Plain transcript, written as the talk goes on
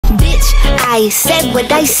I said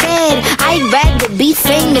what I said. I'd rather be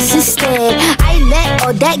famous instead. I let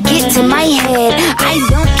all that get to my head. I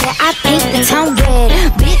don't care, I paint the town red.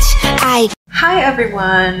 Bitch, Hi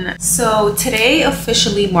everyone. So today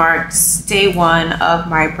officially marks day one of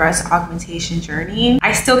my breast augmentation journey.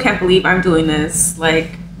 I still can't believe I'm doing this.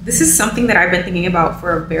 Like, this is something that I've been thinking about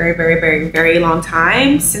for a very long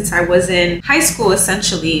time, since I was in high school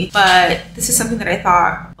essentially. But this is something that I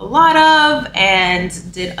thought a lot of and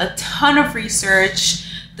did a ton of research,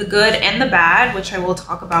 the good and the bad, which I will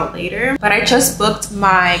talk about later. But I just booked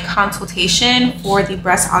my consultation for the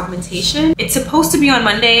breast augmentation. It's supposed to be on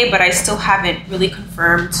Monday, but I still haven't really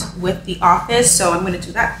confirmed with the office, so I'm gonna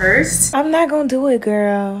do that first. I'm not gonna do it,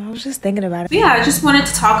 girl. I was just thinking about it. But yeah, I just wanted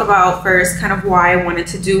to talk about first kind of why I wanted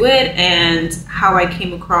to do it and how I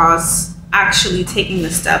came across actually taking the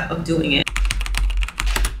step of doing it.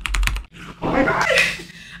 Oh my god.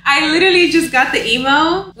 I literally just got the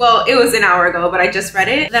email, well, it was an hour ago, but I just read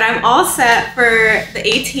it, that I'm all set for the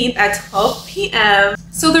 18th at 12 p.m.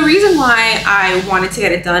 So the reason why I wanted to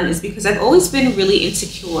get it done is because I've always been really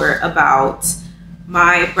insecure about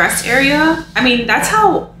my breast area. I mean, that's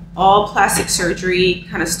how all plastic surgery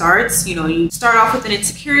kind of starts. You know, you start off with an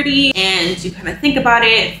insecurity and you kind of think about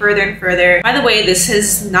it further and further. By the way, this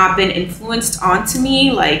has not been influenced onto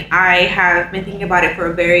me. Like, I have been thinking about it for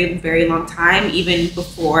a very long time, even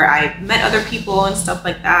before I met other people and stuff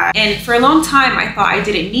like that. And for a long time, I thought I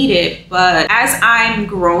didn't need it. But as I'm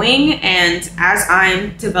growing and as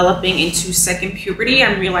I'm developing into second puberty,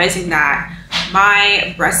 I'm realizing that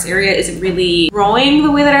my breast area isn't really growing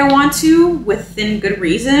the way that I want to, within good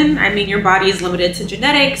reason. I mean, your body is limited to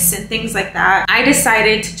genetics and things like that. I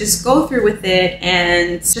decided to just go through with it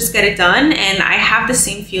and just get it done. And I have the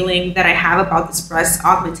same feeling that I have about this breast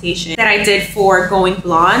augmentation that I did for going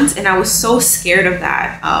blonde. And I was so scared of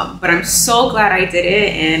that. But I'm so glad I did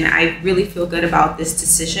it. And I really feel good about this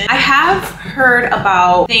decision. I have heard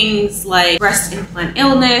about things like breast implant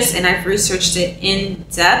illness, and I've researched it in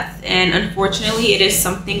depth. And unfortunately, it is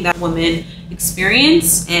something that women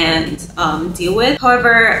experience and deal with.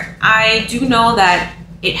 However, I do know that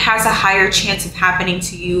it has a higher chance of happening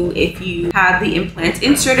to you if you have the implant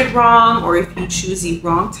inserted wrong, or if you choose the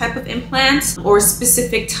wrong type of implant or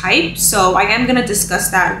specific type. So I am gonna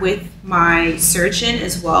discuss that with my surgeon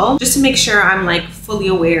as well, just to make sure I'm like fully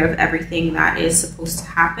aware of everything that is supposed to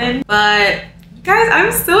happen. But guys,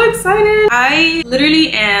 I'm so excited. I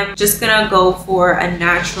literally am just gonna go for a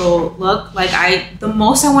natural look. Like, the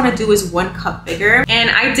most I want to do is 1 cup bigger. And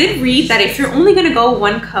I did read that if you're only gonna go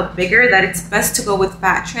 1 cup bigger, that it's best to go with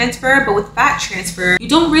fat transfer. But with fat transfer, you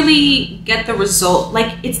don't really get the result.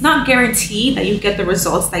 Like, it's not guaranteed that you get the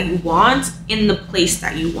results that you want in the place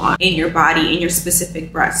that you want in your body, in your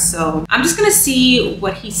specific breast. So I'm just gonna see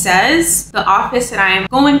what he says. The office that I'm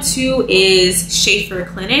going to is Schaefer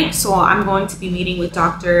Clinic, so I'm going to be meeting with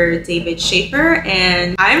Dr. David Schaefer,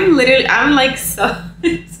 and I'm like so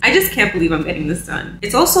I just can't believe I'm getting this done.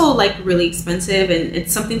 It's also like really expensive, and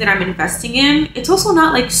it's something that I'm investing in. It's also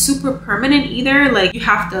not like super permanent either. Like, you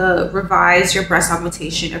have to revise your breast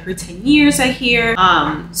augmentation every 10 years, I hear.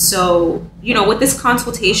 So, you know, with this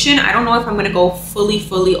consultation, I don't know if I'm gonna go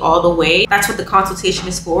fully all the way. That's what the consultation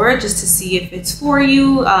is for, just to see if it's for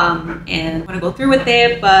you, and I'm gonna go through with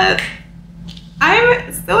it. But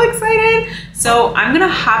I'm so excited. So I'm gonna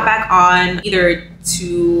hop back on either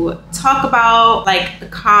to talk about like the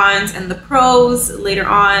cons and the pros later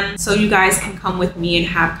on, so you guys can come with me and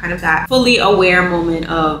have kind of that fully aware moment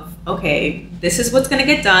of, okay, this is what's gonna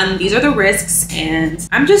get done, these are the risks. And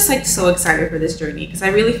I'm just like so excited for this journey, because I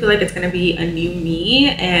really feel like it's gonna be a new me,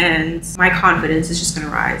 and my confidence is just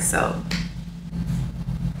gonna rise. So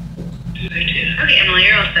okay, Emily,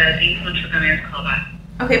 you're all set. Thank you so much for coming to call back.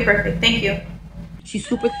 okay, perfect, thank you. She's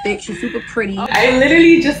super thick, she's super pretty. I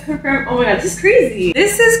literally just confirmed. Oh my god, this is crazy.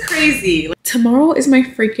 This is crazy. Tomorrow is my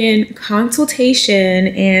freaking consultation,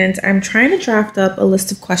 and I'm trying to draft up a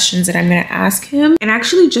list of questions that I'm gonna ask him. And I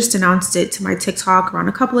actually just announced it to my TikTok around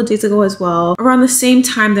a couple of days ago as well, around the same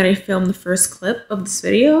time that I filmed the first clip of this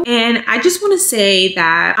video. And I just want to say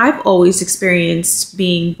that I've always experienced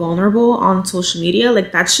being vulnerable on social media.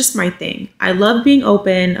 Like, that's just my thing. I love being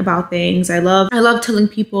open about things. I love telling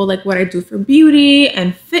people like what I do for beauty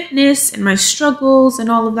and fitness and my struggles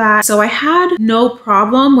and all of that. So I had no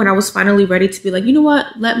problem when I was finally ready to be like, you know what,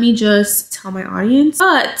 let me just tell my audience.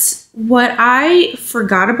 But what I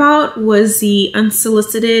forgot about was the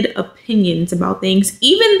unsolicited opinions about things,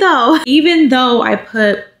 even though I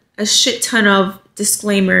put a shit ton of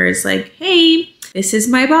disclaimers like, hey, this is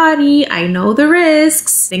my body. I know the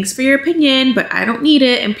risks. Thanks for your opinion, but I don't need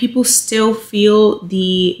it. And people still feel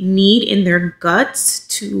the need in their guts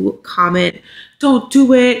to comment, don't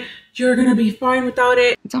do it. You're gonna be fine without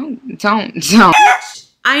it. Don't.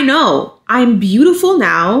 I know I'm beautiful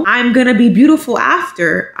now. I'm gonna be beautiful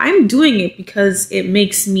after. I'm doing it because it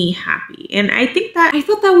makes me happy. And I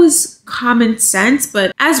thought that was common sense,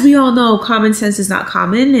 but as we all know, common sense is not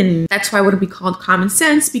common, and that's why it wouldn't be called common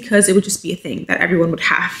sense, because it would just be a thing that everyone would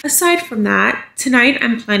have. Aside from that, tonight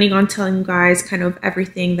I'm planning on telling you guys kind of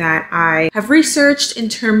everything that I have researched in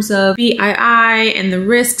terms of BII and the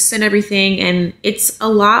risks and everything, and it's a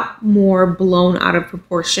lot more blown out of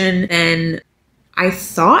proportion than I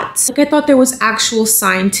thought. Like, I thought there was actual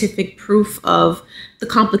scientific proof of the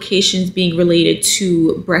complications being related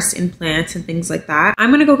to breast implants and things like that.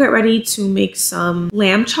 I'm gonna go get ready to make some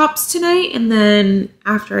lamb chops tonight, and then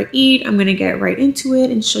after I eat, I'm gonna get right into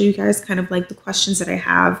it and show you guys kind of like the questions that I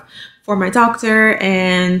have for my doctor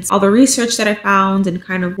and all the research that I found and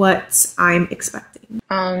kind of what I'm expecting.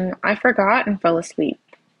 I forgot and fell asleep.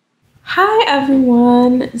 Hi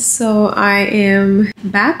everyone, so I am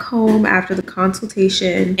back home after the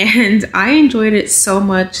consultation, and I enjoyed it so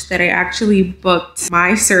much that I actually booked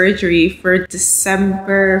my surgery for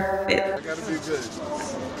December 5th.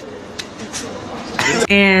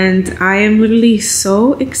 And I am literally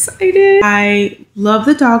so excited. I love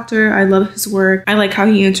the doctor. I love his work. I like how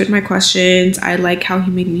he answered my questions. I like how he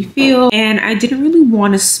made me feel, and I didn't really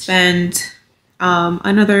want to spend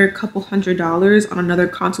another couple $100s on another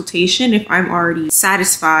consultation if I'm already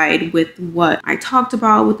satisfied with what I talked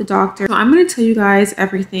about with the doctor. So I'm going to tell you guys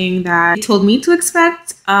everything that he told me to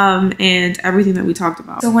expect and everything that we talked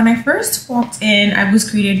about. So when I first walked in, I was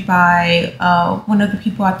greeted by one of the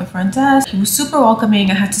people at the front desk. He was super welcoming.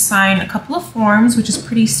 I had to sign a couple of forms, which is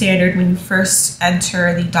pretty standard when you first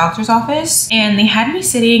enter the doctor's office. And they had me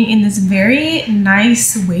sitting in this very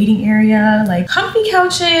nice waiting area, like comfy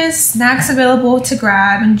couches, snacks available to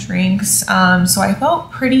grab and drinks, so I felt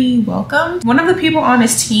pretty welcome. One of the people on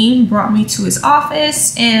his team brought me to his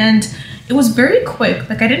office, and it was very quick.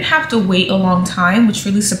 Like, I didn't have to wait a long time, which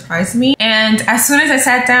really surprised me. And as soon as I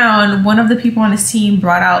sat down, one of the people on his team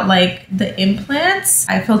brought out like the implants.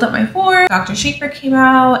 I filled up my form. Dr. Schaefer came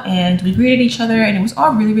out and we greeted each other, and it was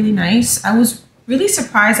all really, really nice. I was really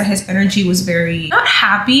surprised that his energy was very, not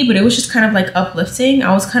happy, but it was just kind of like uplifting.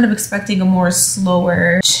 I was kind of expecting a more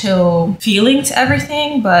slower, chill feeling to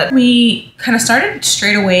everything, but we kind of started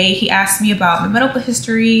straight away. He asked me about my medical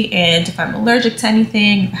history and if I'm allergic to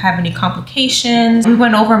anything, if I have any complications. We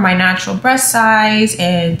went over my natural breast size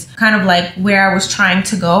and kind of like where I was trying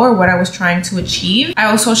to go or what I was trying to achieve. I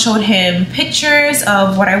also showed him pictures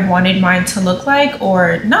of what I wanted mine to look like,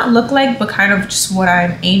 or not look like, but kind of just what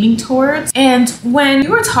I'm aiming towards. And when we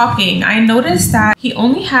were talking, I noticed that he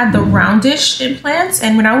only had the roundish implants,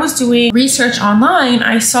 and when I was doing research online,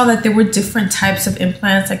 I saw that there were different types of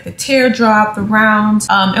implants, like the teardrop, the round.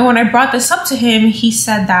 And when I brought this up to him, he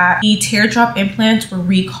said that the teardrop implants were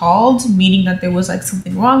recalled, meaning that there was like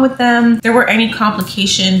something wrong with them. If there were any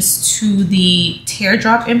complications to the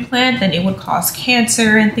teardrop implant, then it would cause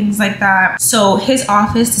cancer and things like that. So his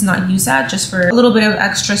office does not use that, just for a little bit of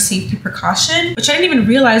extra safety precaution, which I didn't even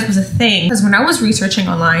realize was a thing, because when I was researching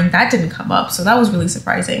online, that didn't come up. So that was really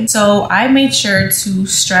surprising. So I made sure to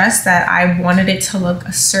stress that I wanted it to look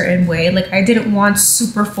a certain way. Like, I didn't want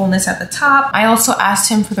super fullness at the top. I also asked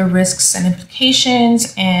him for the risks and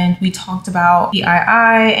implications, and we talked about BII,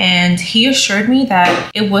 and he assured me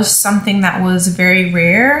that it was something that was very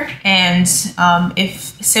rare, and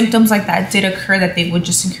if symptoms like that did occur, that they would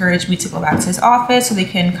just encourage me to go back to his office so they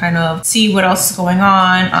can kind of see what else is going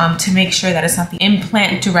on, to make sure that it's not the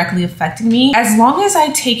implant directly affecting me. As long as I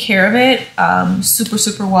take care of it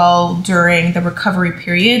super well during the recovery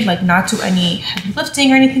period, like not do any heavy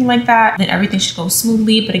lifting or anything like that, then everything should go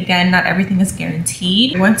smoothly. But again, not everything is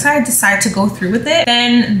guaranteed. Once I decide to go through with it,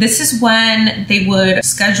 then this is when they would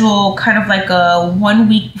schedule kind of like a 1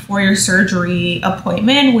 week before your surgery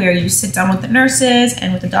appointment, where you sit down with the nurses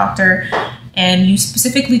and with the doctor, and you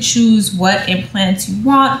specifically choose what implants you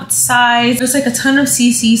want, what size. There's like a ton of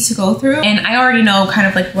CCs to go through, and I already know kind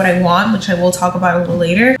of like what I want, which I will talk about a little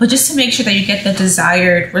later, but just to make sure that you get the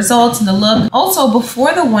desired results and the look. Also,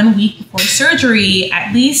 before the 1 week before surgery,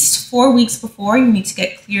 at least 4 weeks before, you need to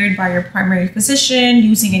get cleared by your primary physician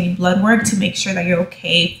using any blood work to make sure that you're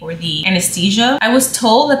okay for the anesthesia. I was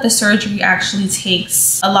told that the surgery actually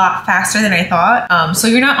takes a lot faster than I thought. So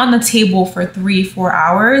you're not on the table for 3-4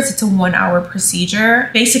 hours. It's a 1 hour 1-hour procedure.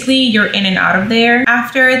 Basically, you're in and out of there.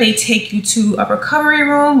 After, they take you to a recovery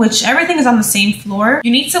room, which everything is on the same floor.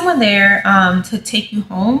 You need someone there to take you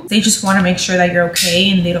home. They just want to make sure that you're okay,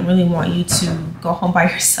 and they don't really want you to go home by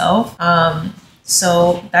yourself.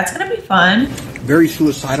 So that's gonna be fun. Very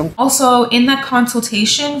suicidal. Also, in that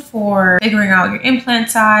consultation for figuring out your implant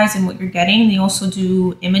size and what you're getting, they also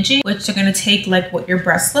do imaging, which they're gonna take like what your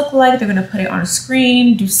breasts look like. They're gonna put it on a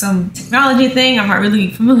screen, do some technology thing. I'm not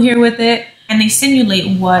really familiar with it. And they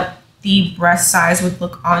simulate what the breast size would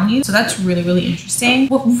look on you. So that's really, really interesting.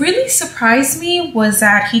 What really surprised me was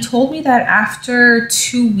that he told me that after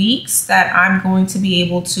 2 weeks that I'm going to be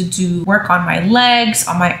able to do work on my legs,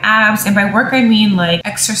 on my abs. And by work, I mean like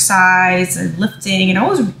exercise and lifting. And I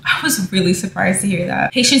was really surprised to hear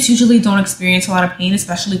that. Patients usually don't experience a lot of pain,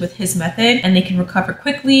 especially with his method, and they can recover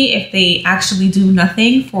quickly if they actually do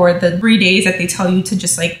nothing for the 3 days that they tell you to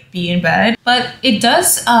just like be in bed. But it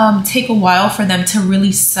does take a while for them to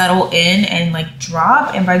really settle in and like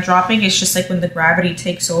drop. And by dropping, it's just like when the gravity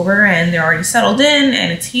takes over and they're already settled in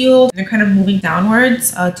and it's healed. They're kind of moving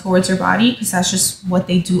downwards towards your body, because that's just what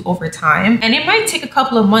they do over time. And it might take a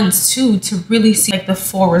couple of months too to really see like the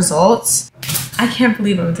full results. I can't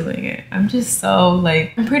believe I'm doing it. I'm just so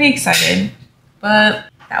like, I'm pretty excited. But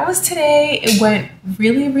that was today. It went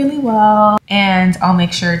really, really well. And I'll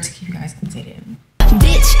make sure to keep you guys updated.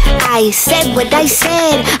 Bitch, I said what I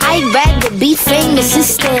said. I'd rather be famous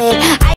instead.